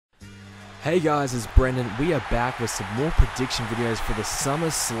Hey guys, it's Brendan. We are back with some more prediction videos for the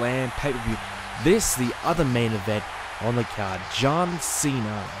Summerslam pay-per-view. This, the other main event on the card, John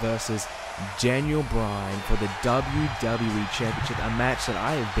Cena versus Daniel Bryan for the WWE Championship, a match that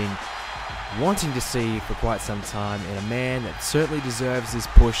I have been wanting to see for quite some time, and a man that certainly deserves this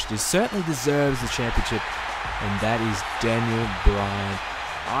push, certainly deserves the championship, and that is Daniel Bryan.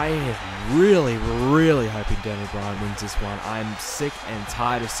 I am really hoping Daniel Bryan wins this one. I'm sick and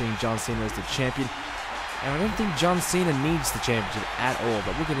tired of seeing John Cena as the champion, and I don't think John Cena needs the championship at all,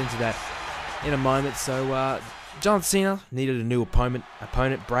 but we'll get into that in a moment. So, John Cena needed a new opponent.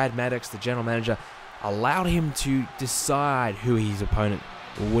 Brad Maddox, the general manager, allowed him to decide who his opponent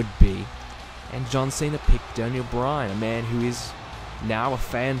would be, and John Cena picked Daniel Bryan, a man who is now a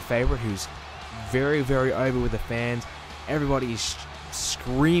fan favorite, who's very over with the fans. Everybody is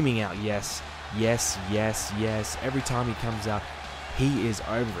screaming out yes, yes, yes, yes. Every time he comes out, he is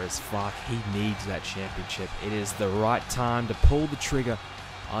over as fuck. He needs that championship. It is the right time to pull the trigger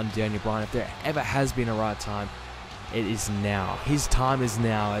on Daniel Bryan. If there ever has been a right time, it is now. His time is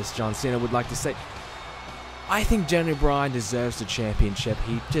now, as John Cena would like to say. I think Daniel Bryan deserves the championship.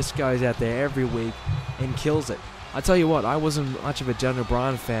 He just goes out there every week and kills it. I tell you what, I wasn't much of a Daniel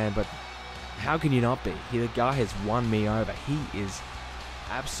Bryan fan, but how can you not be? The guy has won me over. He is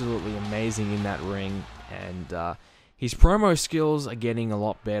absolutely amazing in that ring, and his promo skills are getting a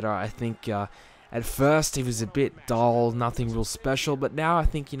lot better. I think at first he was a bit dull, nothing real special, but now I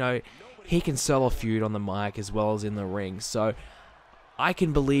think, he can sell a feud on the mic as well as in the ring. So I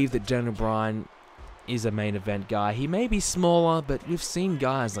can believe that Daniel Bryan is a main event guy. He may be smaller, but we've seen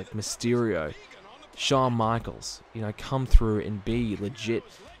guys like Mysterio, Shawn Michaels, come through and be legit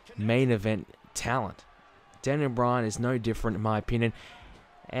main event talent. Daniel Bryan is no different in my opinion,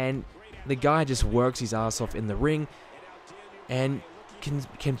 and the guy just works his ass off in the ring and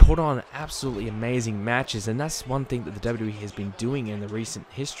can put on absolutely amazing matches. And that's one thing that the WWE has been doing in the recent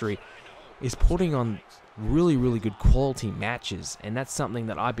history, is putting on really good quality matches, and that's something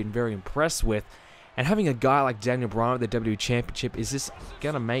that I've been very impressed with. And having a guy like Daniel Bryan with the WWE Championship is just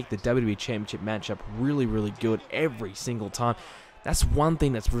going to make the WWE Championship matchup really good every single time. That's one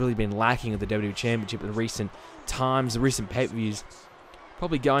thing that's really been lacking at the WWE Championship in recent times, the recent pay-per-views.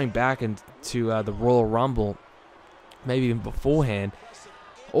 Probably going back into the Royal Rumble, maybe even beforehand,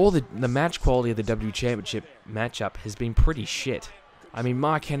 all the match quality of the WWE Championship matchup has been pretty shit. I mean,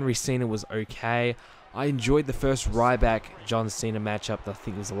 Mark Henry Cena was okay. I enjoyed the first Ryback John Cena matchup. I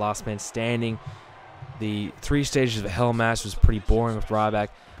think it was the last man standing. The 3 stages of Hell match was pretty boring with Ryback.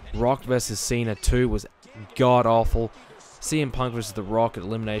 Rock versus Cena 2 was god awful. CM Punk versus The Rock at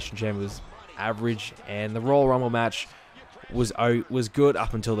Elimination Chamber was average, and the Royal Rumble match was good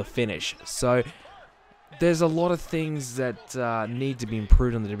up until the finish. So there's a lot of things that need to be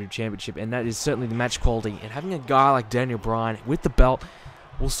improved on the WWE Championship, and that is certainly the match quality. And having a guy like Daniel Bryan with the belt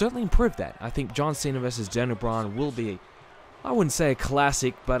will certainly improve that. I think John Cena versus Daniel Bryan will be, I wouldn't say a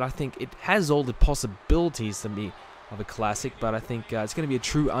classic, but I think it has all the possibilities to be of a classic. But I think it's going to be a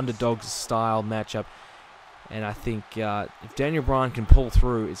true underdog style matchup. And I think if Daniel Bryan can pull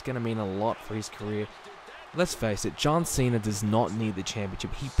through, it's going to mean a lot for his career. Let's face it, John Cena does not need the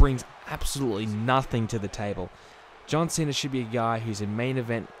championship. He brings absolutely nothing to the table. John Cena should be a guy who's in main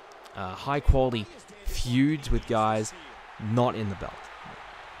event, high-quality feuds with guys not in the belt.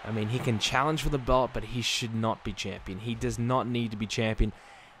 I mean, he can challenge for the belt, but he should not be champion. He does not need to be champion.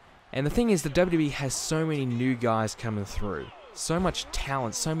 And the thing is, the WWE has so many new guys coming through. So much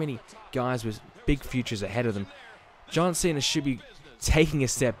talent, so many guys with big futures ahead of them. John Cena should be taking a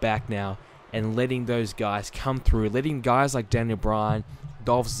step back now and letting those guys come through, letting guys like Daniel Bryan,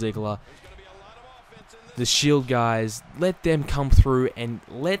 Dolph Ziggler, the Shield guys, let them come through and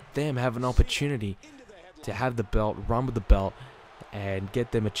let them have an opportunity to have the belt, run with the belt, and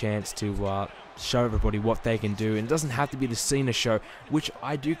get them a chance to show everybody what they can do. And it doesn't have to be the Cena show, which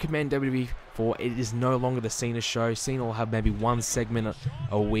I do commend WWE for. It is no longer the Cena show. Cena will have maybe one segment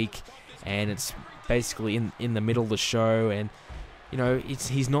a week, and it's basically in the middle of the show, and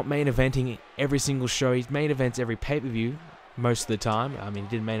he's not main eventing every single show. He's main events every pay-per-view most of the time. I mean,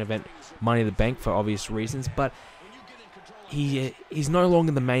 he did main event Money in the Bank for obvious reasons, but he's no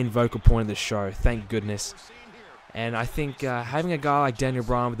longer the main vocal point of the show, thank goodness. And I think having a guy like Daniel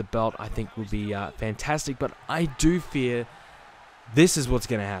Bryan with the belt, I think would be fantastic, but I do fear this is what's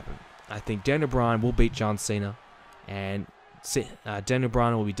going to happen. I think Daniel Bryan will beat John Cena, and Daniel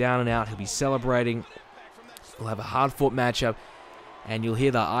Bryan will be down and out. He'll be celebrating. We'll have a hard-fought matchup, and you'll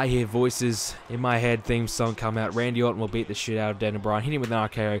hear the I Hear Voices in My Head theme song come out. Randy Orton will beat the shit out of Daniel Bryan, hit him with an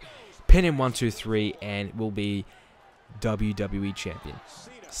RKO, pin him 1, 2, 3, and will be WWE Champion.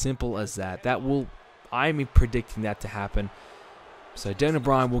 Simple as that. I'm predicting that to happen. So Daniel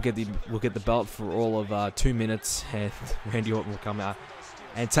Bryan will get the belt for all of 2 minutes, and Randy Orton will come out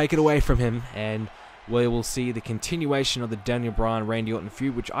and take it away from him, and we will see the continuation of the Daniel Bryan Randy Orton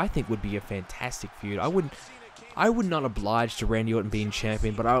feud, which I think would be a fantastic feud. I would not oblige to Randy Orton being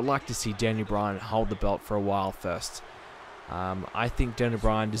champion, but I would like to see Daniel Bryan hold the belt for a while first. I think Daniel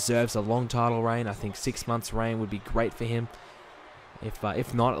Bryan deserves a long title reign. I think 6 months reign would be great for him.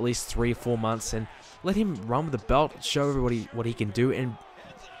 If not, at least 3 or 4 months, and let him run with the belt, show everybody what he can do. And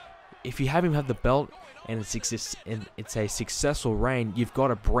if you have him have the belt and it's a successful reign, you've got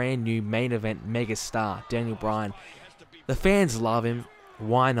a brand new main event mega star, Daniel Bryan. The fans love him.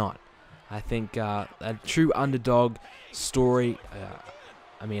 Why not? I think a true underdog story.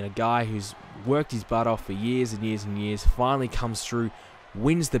 I mean, a guy who's worked his butt off for years and years and years, finally comes through,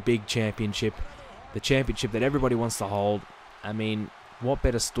 wins the big championship, the championship that everybody wants to hold. I mean, what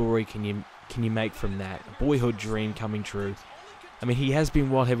better story can you make from that? A boyhood dream coming true. I mean, he has been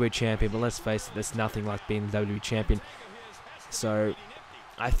World Heavyweight Champion, but let's face it, there's nothing like being the WWE Champion. So,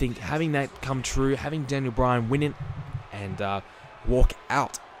 I think having that come true, having Daniel Bryan win it, and walk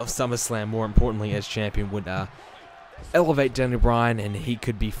out of SummerSlam, more importantly, as champion, would elevate Daniel Bryan, and he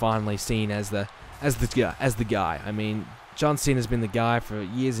could be finally seen as the guy. I mean, John Cena's been the guy for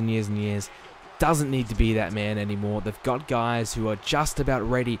years and years and years. Doesn't need to be that man anymore. They've got guys who are just about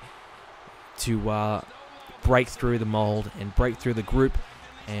ready to break through the mold and break through the group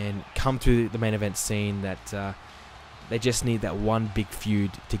and come to the main event scene. That they just need that one big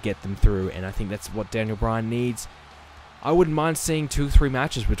feud to get them through, and I think that's what Daniel Bryan needs. I wouldn't mind seeing 2 or 3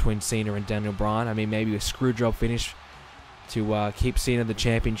 matches between Cena and Daniel Bryan. I mean, maybe a screw job finish to keep Cena the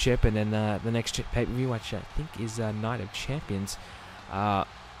championship, and then the next pay-per-view, which I think is Night of Champions,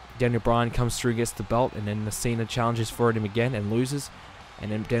 Daniel Bryan comes through, gets the belt, and then the Cena challenges for him again and loses, and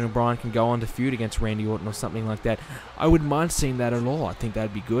then Daniel Bryan can go on to feud against Randy Orton or something like that. I wouldn't mind seeing that at all. I think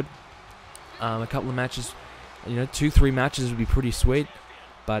that'd be good. A couple of matches, 2 or 3 matches would be pretty sweet,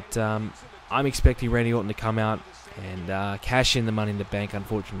 but I'm expecting Randy Orton to come out and cash in the Money in the Bank,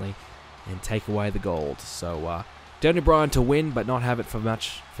 unfortunately, and take away the gold. So Daniel Bryan to win, but not have it for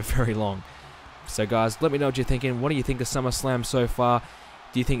very long. So guys, let me know what you're thinking. What do you think of SummerSlam so far?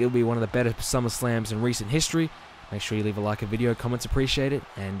 Do you think it'll be one of the better SummerSlams in recent history? Make sure you leave a like a video, comments appreciate it,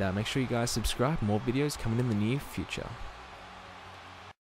 and make sure you guys subscribe. More videos coming in the near future.